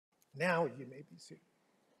Now you may be seated.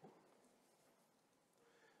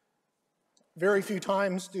 Very few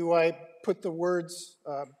times do I put the words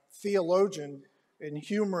theologian and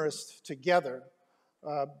humorist together,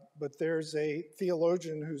 but there's a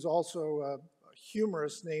theologian who's also a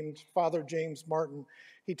humorist named Father James Martin.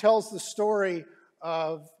 He tells the story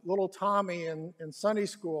of little Tommy in Sunday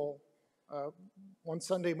school one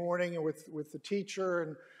Sunday morning with the teacher,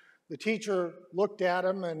 and the teacher looked at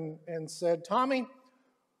him and said, "Tommy,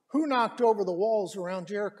 who knocked over the walls around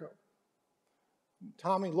Jericho?"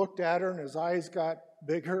 Tommy looked at her and his eyes got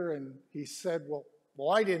bigger and he said,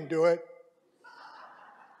 well, I didn't do it.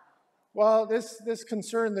 Well, this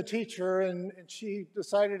concerned the teacher, and she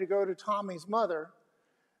decided to go to Tommy's mother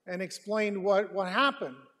and explain what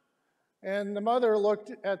happened. And the mother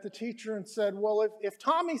looked at the teacher and said, well, if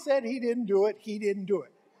Tommy said he didn't do it, he didn't do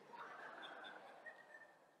it.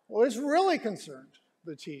 Well, this really concerned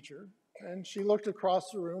the teacher. And she looked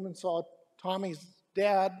across the room and saw Tommy's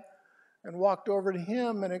dad and walked over to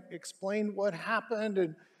him and explained what happened.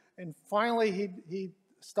 And finally, he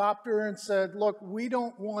stopped her and said, look, we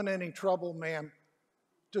don't want any trouble, ma'am.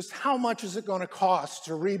 Just how much is it going to cost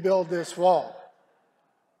to rebuild this wall?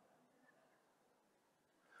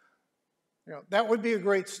 You know, that would be a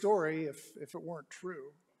great story if it weren't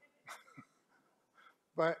true.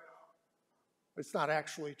 But it's not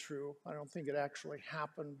actually true. I don't think it actually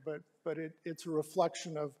happened, but it's a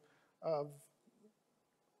reflection of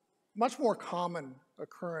much more common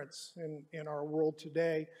occurrence in our world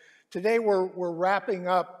today. Today we're wrapping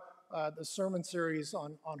up the sermon series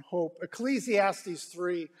on hope. Ecclesiastes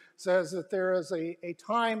 3 says that there is a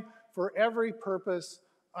time for every purpose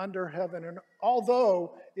under heaven. And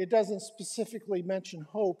although it doesn't specifically mention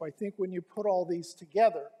hope, I think when you put all these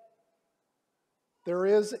together, there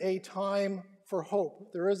is a time for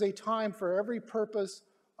hope. There is a time for every purpose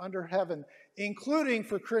under heaven, including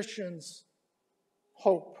for Christians,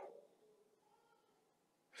 hope.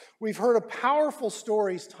 We've heard of powerful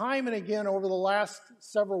stories time and again over the last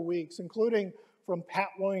several weeks, including from Pat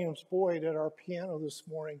Williams-Boyd at our piano this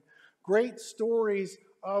morning. Great stories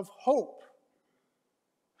of hope.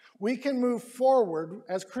 We can move forward,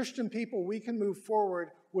 as Christian people, we can move forward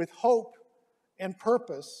with hope and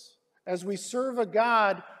purpose as we serve a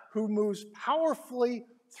God who moves powerfully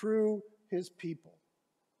through his people.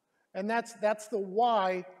 And that's the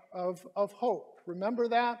why of hope. Remember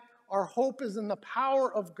that? Our hope is in the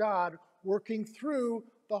power of God working through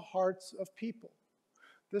the hearts of people.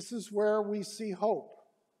 This is where we see hope.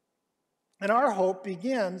 And our hope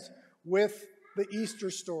begins with the Easter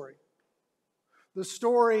story, the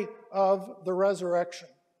story of the resurrection.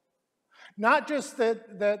 Not just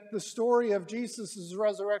that the story of Jesus'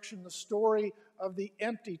 resurrection, the story of the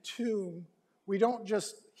empty tomb, we don't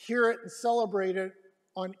just hear it and celebrate it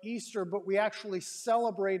on Easter, but we actually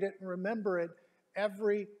celebrate it and remember it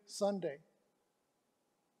every Sunday.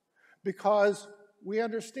 Because we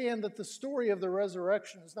understand that the story of the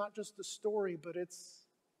resurrection is not just a story, but it's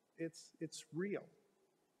real.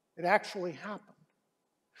 It actually happened.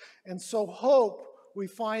 And so hope, we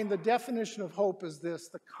find the definition of hope is this: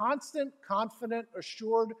 the constant, confident,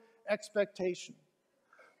 assured expectation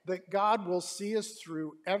that God will see us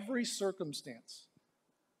through every circumstance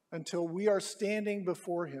until we are standing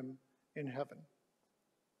before him in heaven.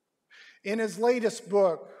 In his latest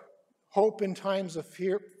book, Hope in Times of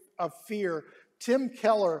Fear, Tim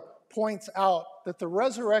Keller points out that the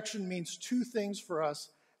resurrection means two things for us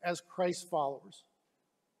as Christ followers.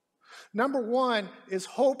 Number one is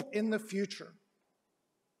hope in the future,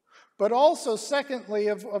 but also, secondly,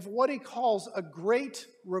 of what he calls a great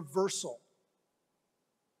reversal.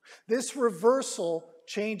 This reversal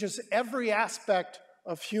changes every aspect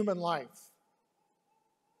of human life.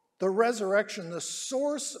 The resurrection, the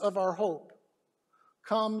source of our hope,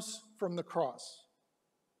 comes from the cross.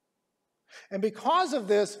 And because of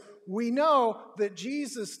this, we know that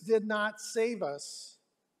Jesus did not save us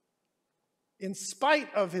in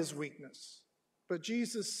spite of his weakness, but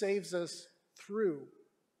Jesus saves us through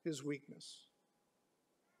his weakness.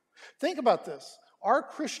 Think about this. Our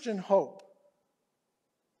Christian hope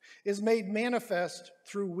is made manifest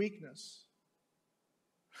through weakness.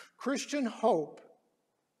 Christian hope,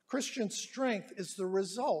 Christian strength is the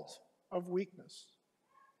result of weakness.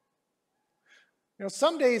 You know,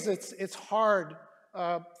 some days it's hard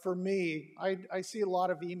for me. I see a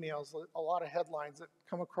lot of emails, a lot of headlines that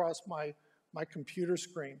come across my computer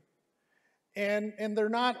screen. And they're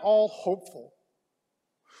not all hopeful.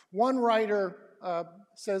 One writer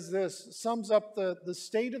says this, sums up the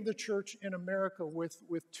state of the church in America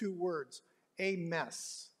with two words: a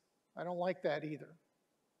mess. I don't like that either.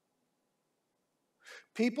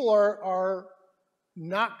 People are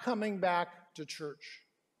not coming back to church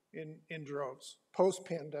in droves,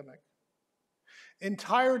 post-pandemic.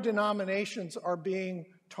 Entire denominations are being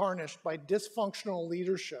tarnished by dysfunctional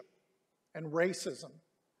leadership and racism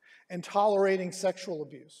and tolerating sexual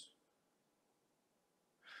abuse.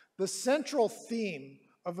 The central theme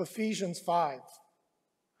of Ephesians 5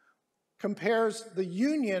 compares the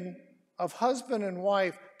union of husband and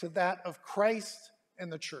wife to that of Christ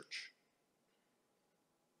and the church.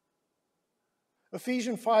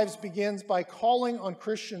 Ephesians 5 begins by calling on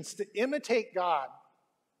Christians to imitate God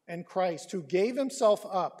and Christ, who gave himself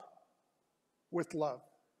up with love.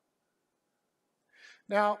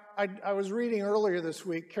 Now, I was reading earlier this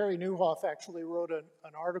week, Carrie Nieuwhof actually wrote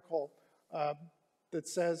an article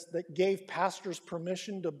that gave pastors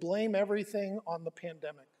permission to blame everything on the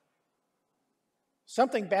pandemic.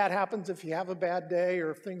 Something bad happens if you have a bad day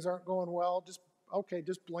or if things aren't going well, just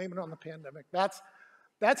blame it on the pandemic.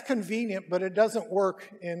 That's convenient, but it doesn't work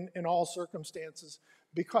in all circumstances,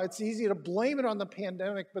 because it's easy to blame it on the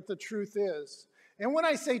pandemic, but the truth is, and when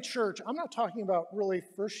I say church, I'm not talking about really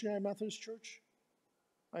First United Methodist Church.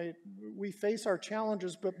 We face our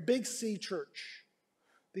challenges, but Big C Church,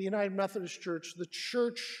 the United Methodist Church, the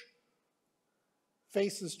church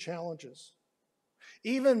faces challenges.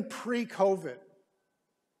 Even pre-COVID,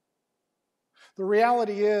 the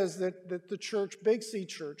reality is that the church, Big C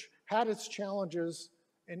Church, had its challenges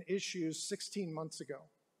and issues 16 months ago.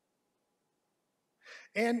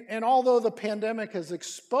 And although the pandemic has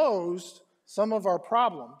exposed some of our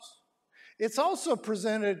problems, it's also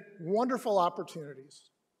presented wonderful opportunities,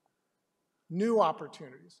 new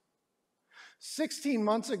opportunities. 16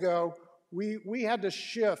 months ago, we had to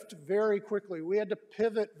shift very quickly. We had to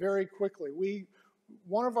pivot very quickly.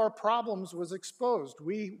 One of our problems was exposed.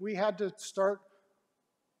 We had to start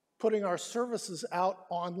putting our services out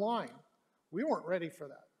online. We weren't ready for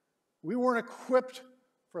that. We weren't equipped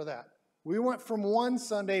for that. We went from one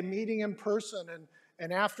Sunday meeting in person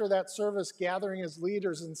and after that service gathering as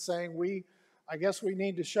leaders and saying, I guess we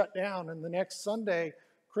need to shut down. And the next Sunday,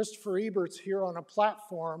 Christopher Ebert's here on a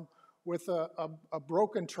platform with a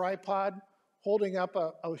broken tripod, holding up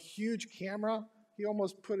a huge camera. He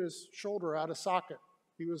almost put his shoulder out of socket.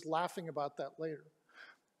 He was laughing about that later.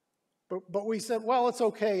 But we said, well, it's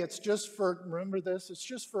okay. It's just for, remember this, it's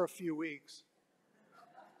just for a few weeks.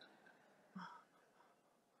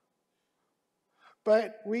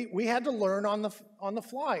 But we had to learn on the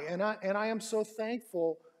fly. And I am so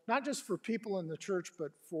thankful, not just for people in the church,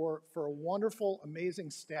 but for a wonderful, amazing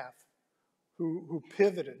staff who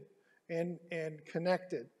pivoted and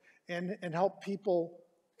connected and helped people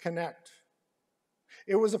connect.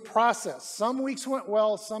 It was a process. Some weeks went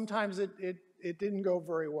well, sometimes it didn't go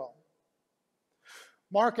very well.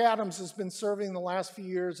 Mark Adams has been serving the last few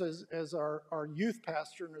years as our youth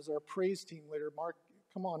pastor and as our praise team leader. Mark,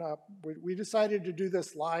 come on up. We decided to do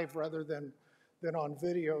this live rather than on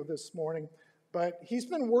video this morning. But he's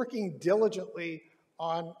been working diligently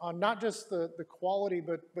on not just the quality,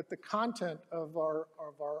 but the content of our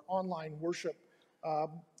online worship.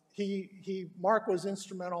 Mark was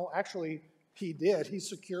instrumental. Actually, he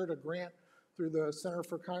secured a grant through the Center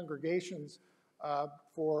for Congregations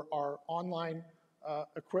for our online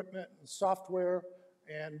equipment and software,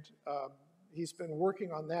 and he's been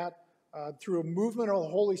working on that through a movement of the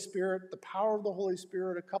Holy Spirit, the power of the Holy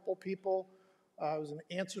Spirit. A couple people, it was an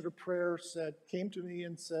answer to prayer, came to me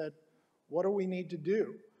and said, what do we need to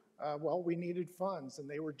do? Well, we needed funds, and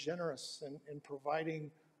they were generous in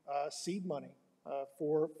providing seed money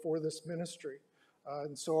for this ministry.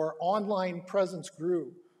 And so our online presence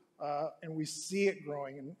grew, and we see it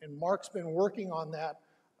growing, and Mark's been working on that.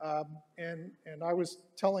 And I was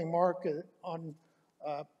telling Mark on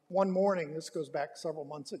one morning, this goes back several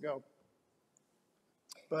months ago,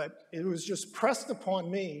 but it was just pressed upon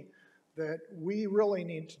me that we really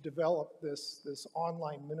need to develop this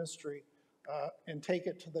online ministry and take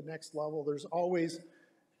it to the next level. There's always,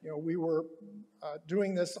 we were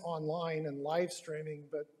doing this online and live streaming,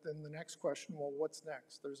 but then the next question, well, what's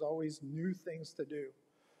next? There's always new things to do.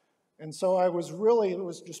 And so it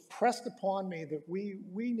was just pressed upon me that we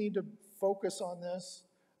need to focus on this,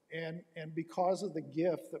 and because of the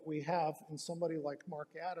gift that we have in somebody like Mark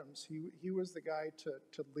Adams, he was the guy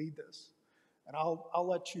to lead this. And I'll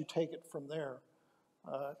let you take it from there,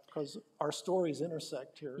 because our stories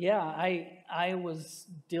intersect here. Yeah, I was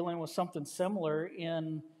dealing with something similar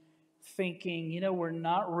in thinking, we're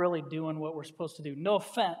not really doing what we're supposed to do. No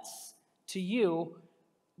offense to you,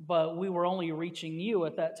 but we were only reaching you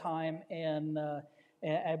at that time, and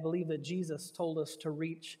I believe that Jesus told us to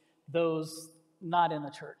reach those not in the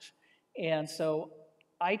church. And so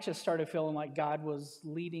I just started feeling like God was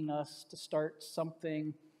leading us to start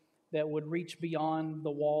something that would reach beyond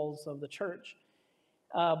the walls of the church.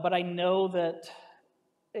 But I know that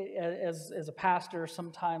as a pastor,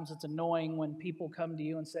 sometimes it's annoying when people come to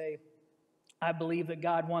you and say, I believe that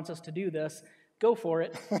God wants us to do this, go for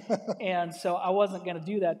it. And so I wasn't going to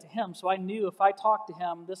do that to him. So I knew if I talked to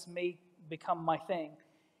him, this may become my thing.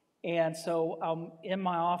 And so I'm in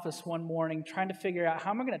my office one morning trying to figure out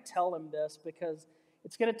how am I going to tell him this, because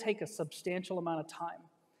it's going to take a substantial amount of time.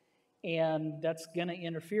 And that's going to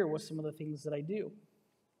interfere with some of the things that I do.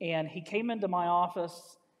 And he came into my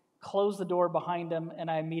office, closed the door behind him, and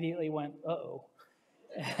I immediately went, uh-oh.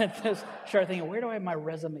 And just started thinking, where do I have my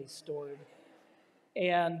resume stored?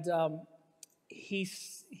 And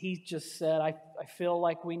he just said, I feel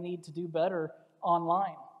like we need to do better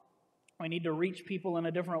online. We need to reach people in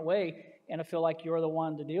a different way, and I feel like you're the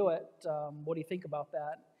one to do it. What do you think about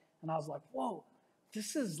that? And I was like, whoa,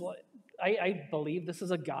 this is like, I believe this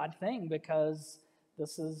is a God thing, because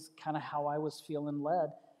this is kind of how I was feeling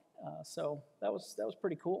led. So that was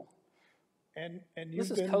pretty cool. And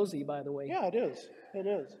this is cozy, by the way. Yeah, it is. It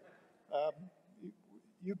is.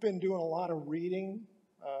 You've been doing a lot of reading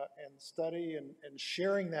and study and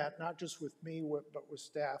sharing that, not just with me, but with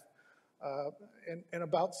staff, and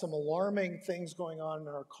about some alarming things going on in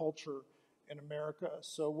our culture in America.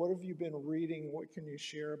 So what have you been reading? What can you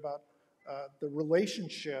share about the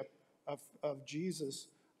relationship of Jesus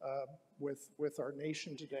with our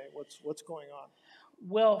nation today? What's going on?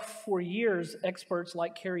 Well, for years, experts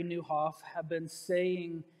like Carey Nieuwhof have been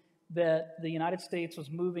saying that the United States was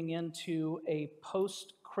moving into a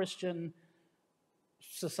post-Christian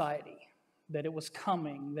society, that it was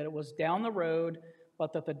coming, that it was down the road,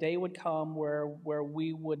 but that the day would come where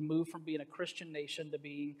we would move from being a Christian nation to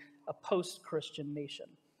being a post-Christian nation.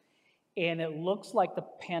 And it looks like the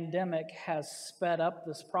pandemic has sped up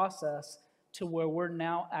this process to where we're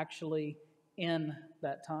now actually in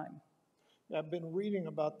that time. I've been reading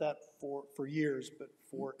about that for years, but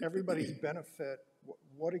for everybody's benefit,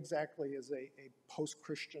 what exactly is a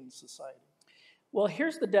post-Christian society? Well,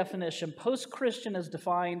 here's the definition. Post-Christian is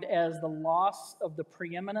defined as the loss of the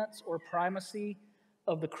preeminence or primacy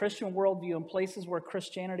of the Christian worldview in places where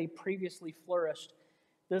Christianity previously flourished.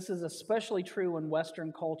 This is especially true in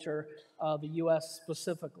Western culture, the U.S.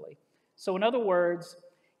 specifically. So in other words,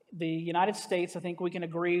 the United States, I think we can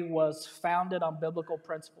agree, was founded on biblical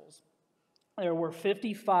principles. There were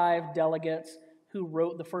 55 delegates who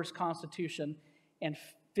wrote the first Constitution, and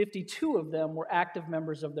 52 of them were active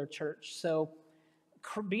members of their church. So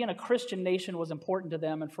being a Christian nation was important to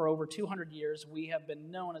them, and for over 200 years, we have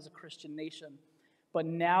been known as a Christian nation. But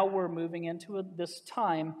now we're moving into this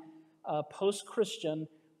time, post-Christian,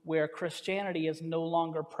 where Christianity is no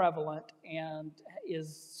longer prevalent and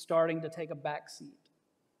is starting to take a back seat.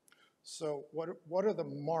 So what are the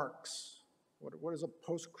marks? What does a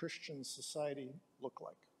post-Christian society look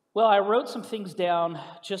like? Well, I wrote some things down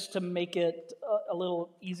just to make it a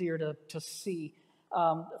little easier to see.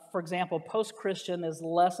 For example, post-Christian is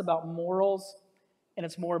less about morals and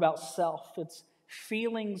it's more about self. It's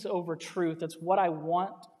feelings over truth. It's what I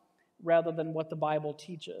want rather than what the Bible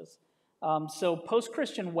teaches. So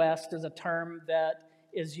post-Christian West is a term that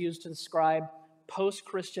is used to describe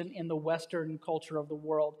post-Christian in the Western culture of the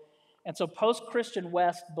world. And so post-Christian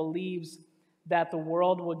West believes that the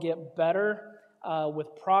world will get better with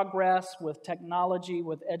progress, with technology,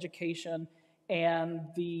 with education, and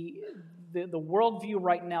the worldview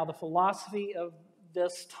right now, the philosophy of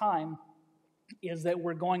this time is that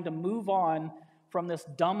we're going to move on from this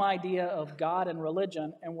dumb idea of God and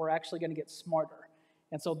religion, and we're actually going to get smarter.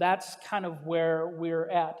 And so that's kind of where we're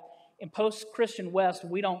at. In post-Christian West,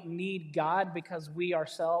 we don't need God because we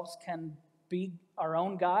ourselves can be our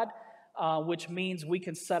own God, which means we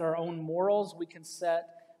can set our own morals, we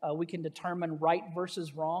can determine right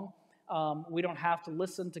versus wrong. We don't have to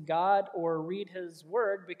listen to God or read His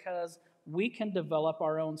Word because we can develop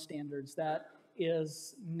our own standards. That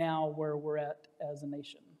is now where we're at as a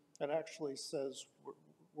nation. It actually says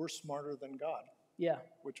we're smarter than God. Yeah.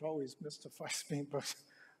 Which always mystifies me. But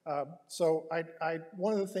so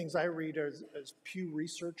one of the things I read is Pew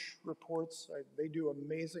Research reports. They do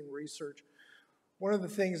amazing research. One of the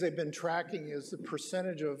things they've been tracking is the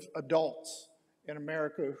percentage of adults in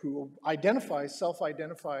America who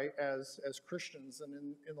self-identify as Christians.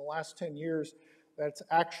 And in the last 10 years, that's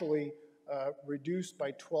actually reduced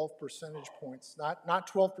by 12 percentage points.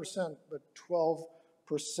 Not 12%, but 12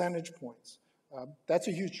 percentage points. That's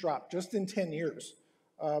a huge drop, just in 10 years.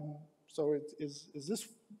 So is this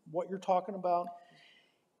what you're talking about?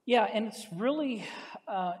 Yeah, and it's really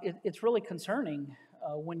concerning.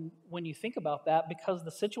 when you think about that, because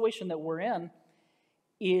the situation that we're in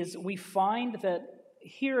is we find that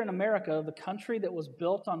here in America, the country that was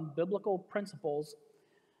built on biblical principles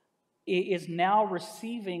is now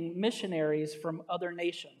receiving missionaries from other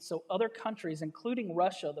nations. So other countries, including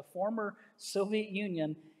Russia, the former Soviet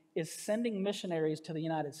Union, is sending missionaries to the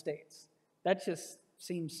United States. That just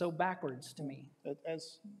seems so backwards to me.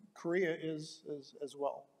 As Korea is as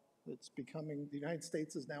well. It's becoming, the United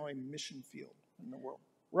States is now a mission field in the world.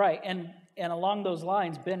 Right, and along those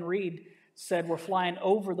lines, Ben Reed said we're flying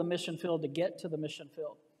over the mission field to get to the mission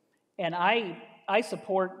field. And I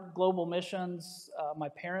support global missions. My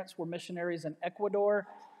parents were missionaries in Ecuador.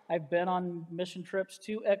 I've been on mission trips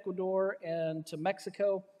to Ecuador and to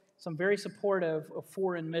Mexico. So I'm very supportive of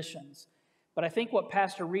foreign missions. But I think what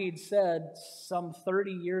Pastor Reed said some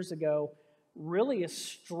 30 years ago really is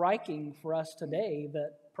striking for us today,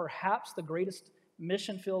 that perhaps the greatest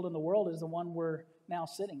mission field in the world is the one we're now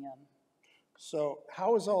sitting in. So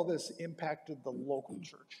how has all this impacted the local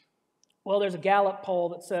church? Well, there's a Gallup poll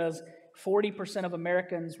that says 40% of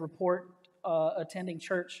Americans report attending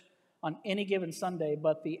church on any given Sunday,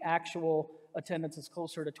 but the actual attendance is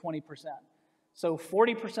closer to 20%. So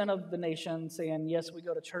 40% of the nation saying, yes, we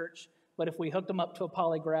go to church, but if we hooked them up to a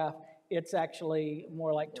polygraph, it's actually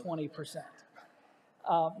more like 20%.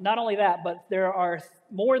 Not only that, but there are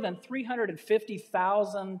more than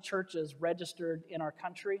 350,000 churches registered in our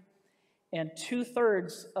country, and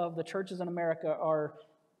 2/3 of the churches in America are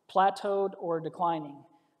plateaued or declining.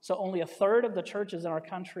 So only 1/3 of the churches in our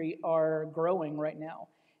country are growing right now.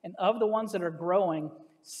 And of the ones that are growing,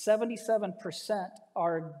 77%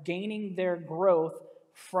 are gaining their growth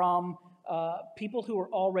from people who are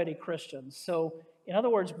already Christians. So in other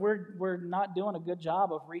words, we're not doing a good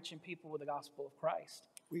job of reaching people with the gospel of Christ.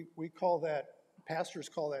 We call that, pastors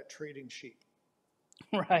call that trading sheep.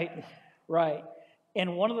 Right.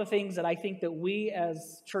 And one of the things that I think that we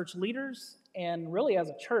as church leaders and really as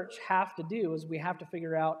a church have to do is we have to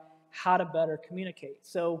figure out how to better communicate.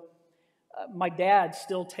 So my dad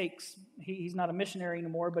still takes, he's not a missionary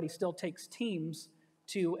anymore, but he still takes teams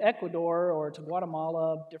to Ecuador or to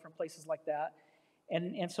Guatemala, different places like that.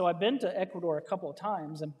 And so I've been to Ecuador a couple of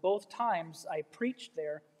times, and both times I preached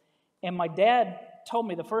there. And my dad told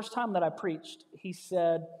me the first time that I preached, he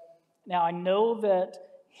said, now I know that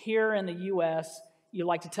here in the U.S., you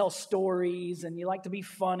like to tell stories, and you like to be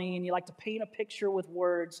funny, and you like to paint a picture with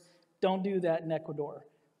words. Don't do that in Ecuador.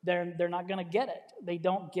 They're not going to get it. They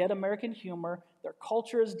don't get American humor. Their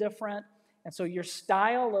culture is different. And so your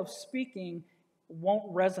style of speaking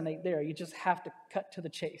won't resonate there. You just have to cut to the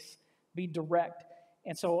chase, be direct.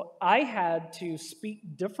 And so I had to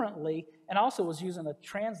speak differently, and also was using a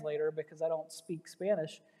translator because I don't speak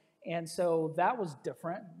Spanish. And so that was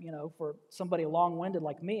different, for somebody long-winded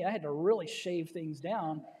like me. I had to really shave things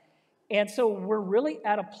down. And so we're really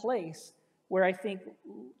at a place where I think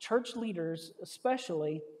church leaders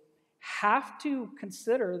especially have to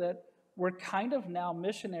consider that we're kind of now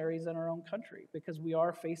missionaries in our own country because we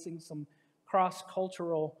are facing some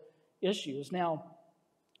cross-cultural issues. Now,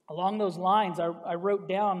 along those lines, I wrote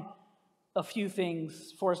down a few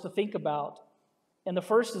things for us to think about. And the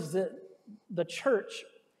first is that the church,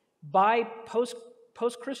 by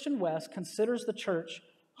post-Christian West, considers the church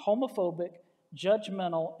homophobic,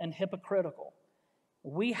 judgmental, and hypocritical.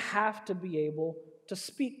 We have to be able to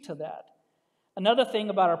speak to that. Another thing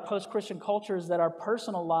about our post-Christian culture is that our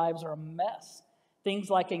personal lives are a mess. Things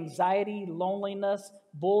like anxiety, loneliness,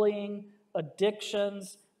 bullying,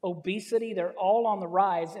 addictions, obesity, they're all on the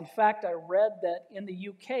rise. In fact, I read that in the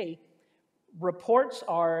UK, reports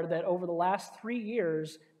are that over the last 3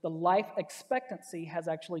 years, the life expectancy has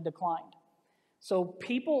actually declined. So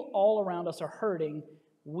people all around us are hurting.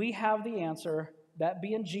 We have the answer, that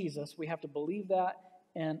being Jesus. We have to believe that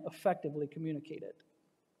and effectively communicate it.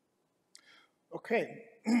 Okay,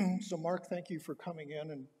 so Mark, thank you for coming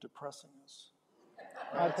in and depressing us.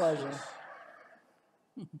 My pleasure.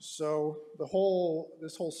 So this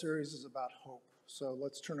whole series is about hope. So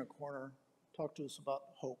let's turn a corner. Talk to us about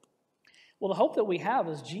hope. Well, the hope that we have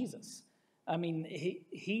is Jesus. I mean,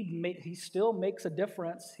 he still makes a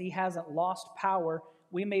difference. He hasn't lost power.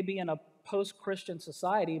 We may be in a post-Christian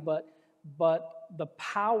society, but the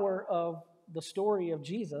power of the story of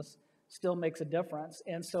Jesus still makes a difference.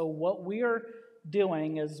 And so what we're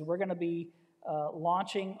doing is we're going to be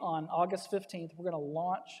launching on August 15th. We're going to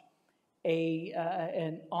launch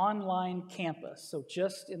an online campus. So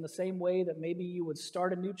just in the same way that maybe you would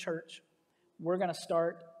start a new church, we're going to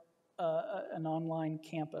start an online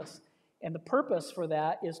campus. And the purpose for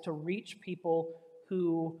that is to reach people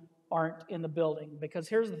who aren't in the building. Because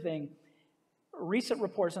here's the thing. recent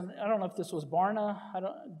reports, and I don't know if this was Barna. I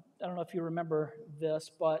don't know if you remember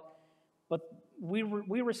this, but we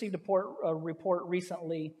received a report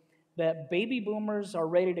recently that baby boomers are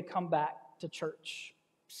ready to come back to church.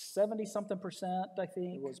 70-something%, I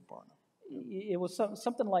think. It was Barna. It was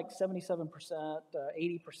something like 77%,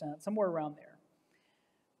 80%, somewhere around there.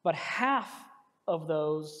 But half of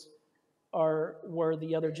those were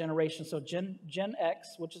the other generation. So Gen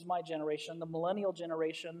X, which is my generation, the millennial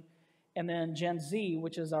generation, and then Gen Z,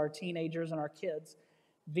 which is our teenagers and our kids.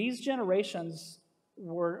 These generations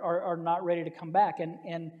are not ready to come back.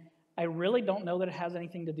 And I really don't know that it has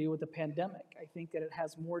anything to do with the pandemic. I think that it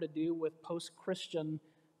has more to do with post-Christian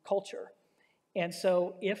culture. And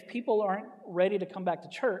so if people aren't ready to come back to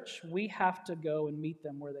church, we have to go and meet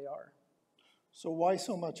them where they are. So why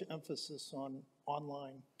so much emphasis on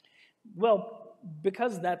online? Well,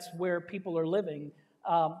 because that's where people are living.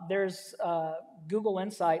 There's Google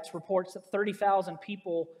Insights reports that 30,000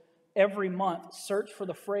 people every month search for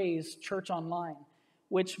the phrase church online,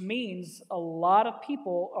 which means a lot of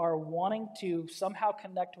people are wanting to somehow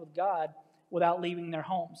connect with God without leaving their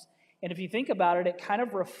homes. And if you think about it, it kind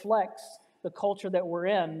of reflects the culture that we're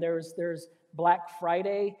in. There's Black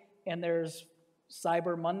Friday and there's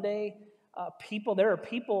Cyber Monday. There are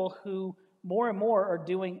people who more and more are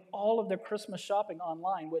doing all of their Christmas shopping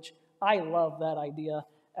online, which I love that idea,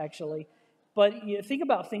 actually. But you think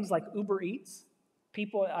about things like Uber Eats.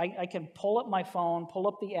 People, I can pull up my phone, pull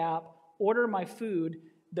up the app, order my food.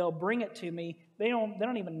 They'll bring it to me. They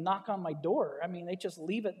don't even knock on my door. I mean, they just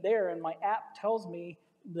leave it there, and my app tells me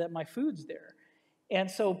that my food's there. And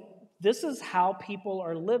so this is how people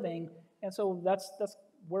are living, and so that's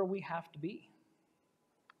where we have to be.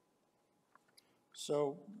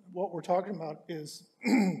 So what we're talking about is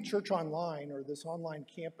church online, or this online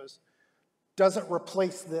campus, doesn't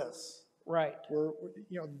replace this. Right.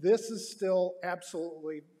 This is still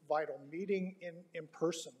absolutely vital. Meeting in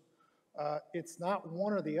person. It's not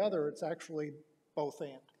one or the other. It's actually both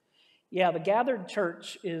and. Yeah, the gathered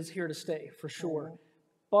church is here to stay, for sure.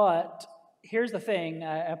 But here's the thing.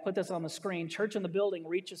 I put this on the screen. Church in the building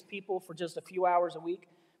reaches people for just a few hours a week.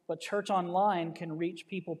 But church online can reach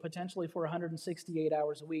people potentially for 168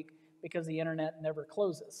 hours a week because the internet never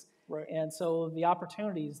closes. Right. And so the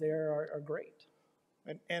opportunities there are great.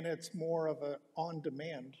 And it's more of an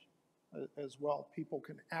on-demand as well. People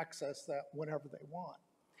can access that whenever they want.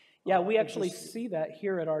 Yeah, we actually see that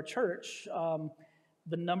here at our church.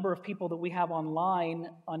 The number of people that we have online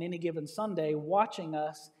on any given Sunday watching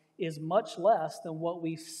us is much less than what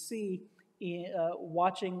we see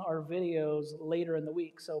watching our videos later in the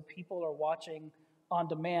week. So people are watching on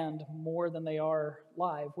demand more than they are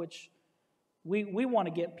live, which we want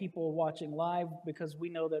to get people watching live because we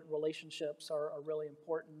know that relationships are really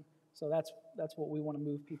important. So that's what we want to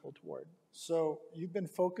move people toward. So you've been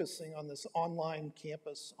focusing on this online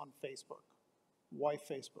campus on Facebook. Why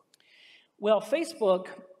Facebook? Well, Facebook,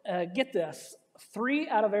 get this, 3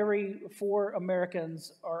 out of every 4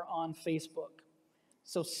 Americans are on Facebook.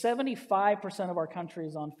 So 75% of our country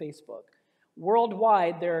is on Facebook.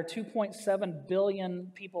 Worldwide, there are 2.7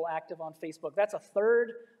 billion people active on Facebook. That's a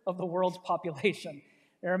third of the world's population.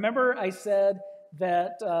 And remember I said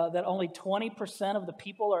that only 20% of the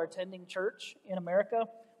people are attending church in America?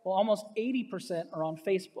 Well, almost 80% are on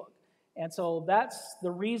Facebook. And so that's the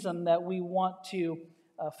reason that we want to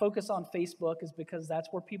focus on Facebook, is because that's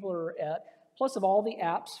where people are at. Plus, of all the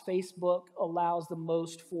apps, Facebook allows the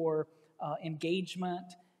most for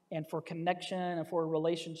engagement and for connection and for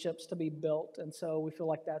relationships to be built. And so we feel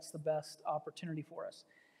like that's the best opportunity for us.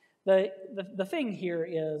 The thing here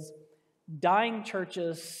is dying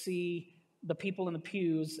churches see the people in the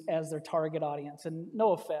pews as their target audience. And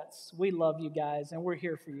no offense, we love you guys and we're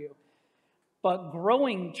here for you. But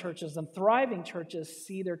growing churches and thriving churches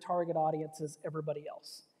see their target audience as everybody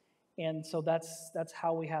else. And so that's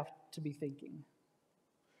how we have to be thinking.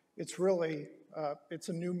 It's really, it's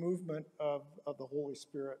a new movement of the Holy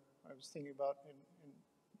Spirit. I was thinking about in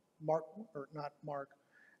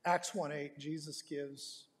Acts 1:8, Jesus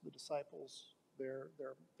gives the disciples their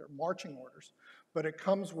marching orders, but it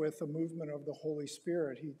comes with a movement of the Holy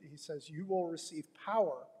Spirit. He says, you will receive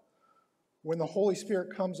power when the Holy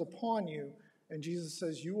Spirit comes upon you, and Jesus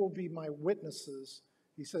says, you will be my witnesses.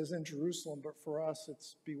 He says in Jerusalem, but for us,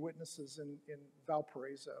 it's be witnesses in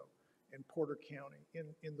Valparaiso, in Porter County,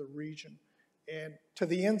 in the region, and to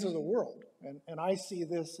the ends of the world. And I see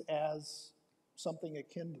this as something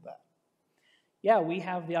akin to that. Yeah, we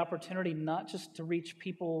have the opportunity not just to reach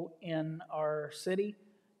people in our city,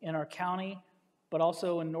 in our county, but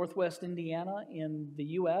also in Northwest Indiana, in the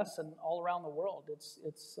U.S., and all around the world.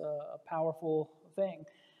 It's a powerful thing.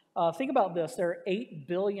 Think about this. There are 8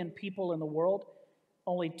 billion people in the world.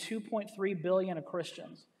 Only 2.3 billion are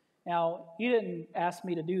Christians. Now, you didn't ask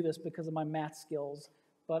me to do this because of my math skills,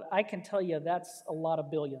 but I can tell you that's a lot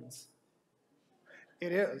of billions.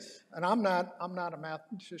 It is. And I'm not a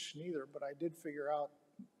mathematician either, but I did figure out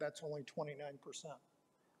that's only 29%.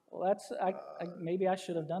 Well, maybe I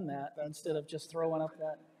should have done that instead of just throwing up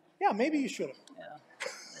that. Yeah, maybe you should have. Yeah.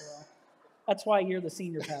 Well, that's why you're the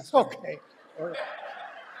senior pastor. Okay.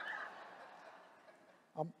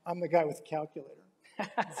 I'm the guy with the calculator.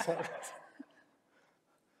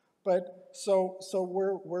 But so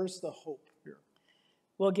where's the hope here?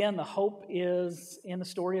 Well, again, the hope is in the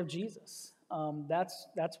story of Jesus.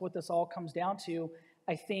 That's what this all comes down to.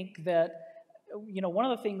 I think that, one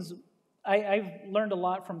of the things I've learned a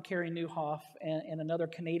lot from Carey Nieuwhof and another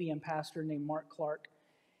Canadian pastor named Mark Clark.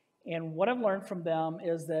 And what I've learned from them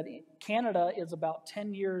is that Canada is about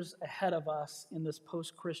 10 years ahead of us in this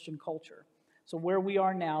post-Christian culture. So where we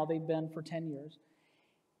are now, they've been for 10 years.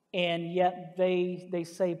 And yet they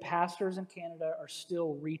say pastors in Canada are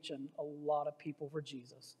still reaching a lot of people for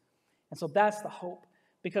Jesus. And so that's the hope.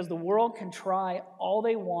 Because the world can try all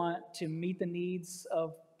they want to meet the needs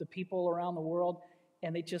of the people around the world,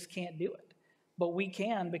 and they just can't do it. But we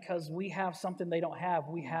can, because we have something they don't have.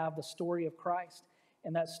 We have the story of Christ,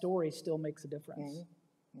 and that story still makes a difference.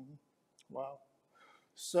 Mm-hmm. Mm-hmm. Wow.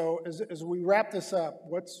 So as we wrap this up,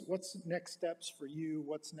 what's next steps for you?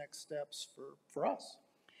 What's next steps for us?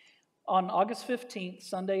 On August 15th,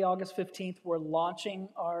 Sunday, August 15th, we're launching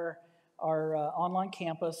our online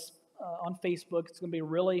campus on Facebook. It's going to be a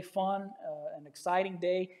really fun and exciting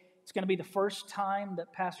day. It's going to be the first time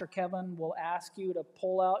that Pastor Kevin will ask you to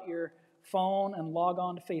pull out your phone and log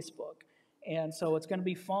on to Facebook. And so it's going to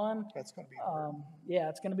be fun. That's going to be yeah,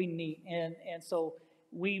 it's going to be neat. And so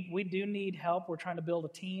we do need help. We're trying to build a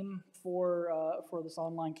team for this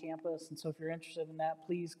online campus. And so if you're interested in that,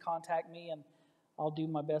 please contact me, and I'll do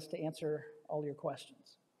my best to answer all your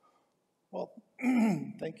questions. Well,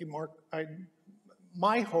 thank you, Mark.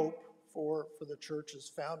 My hope for the church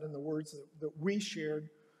is found in the words that we shared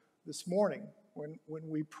this morning when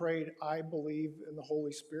we prayed, I believe in the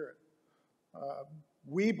Holy Spirit.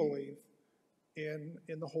 We believe in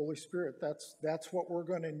the Holy Spirit. That's what we're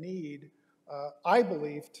going to need, I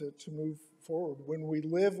believe, to move forward. When we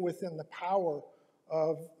live within the power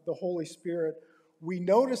of the Holy Spirit, we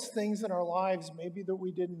notice things in our lives maybe that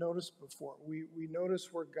we didn't notice before. We notice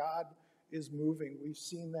where God is moving. We've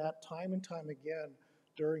seen that time and time again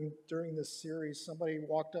during this series. Somebody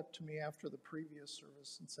walked up to me after the previous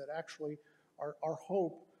service and said, actually, our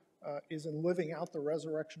hope is in living out the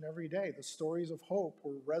resurrection every day. The stories of hope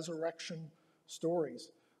were resurrection stories.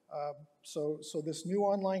 So this new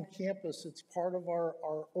online campus, it's part of our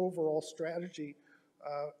overall strategy.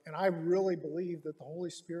 And I really believe that the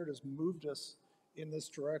Holy Spirit has moved us in this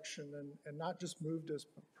direction, and not just moved us,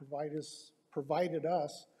 but provided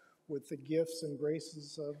us with the gifts and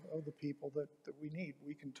graces of the people that we need.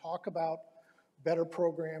 We can talk about better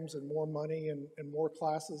programs and more money and more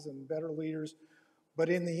classes and better leaders, but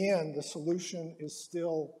in the end, the solution is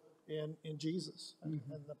still in Jesus and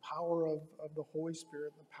the power of the Holy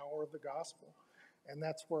Spirit and the power of the gospel. And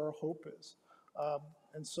that's where our hope is.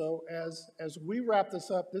 And so as we wrap this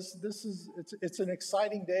up, it's an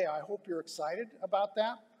exciting day. I hope you're excited about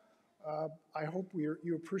that. I hope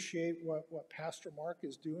you appreciate what Pastor Mark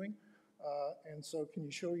is doing. And so can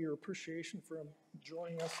you show your appreciation for him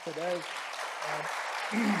joining us today?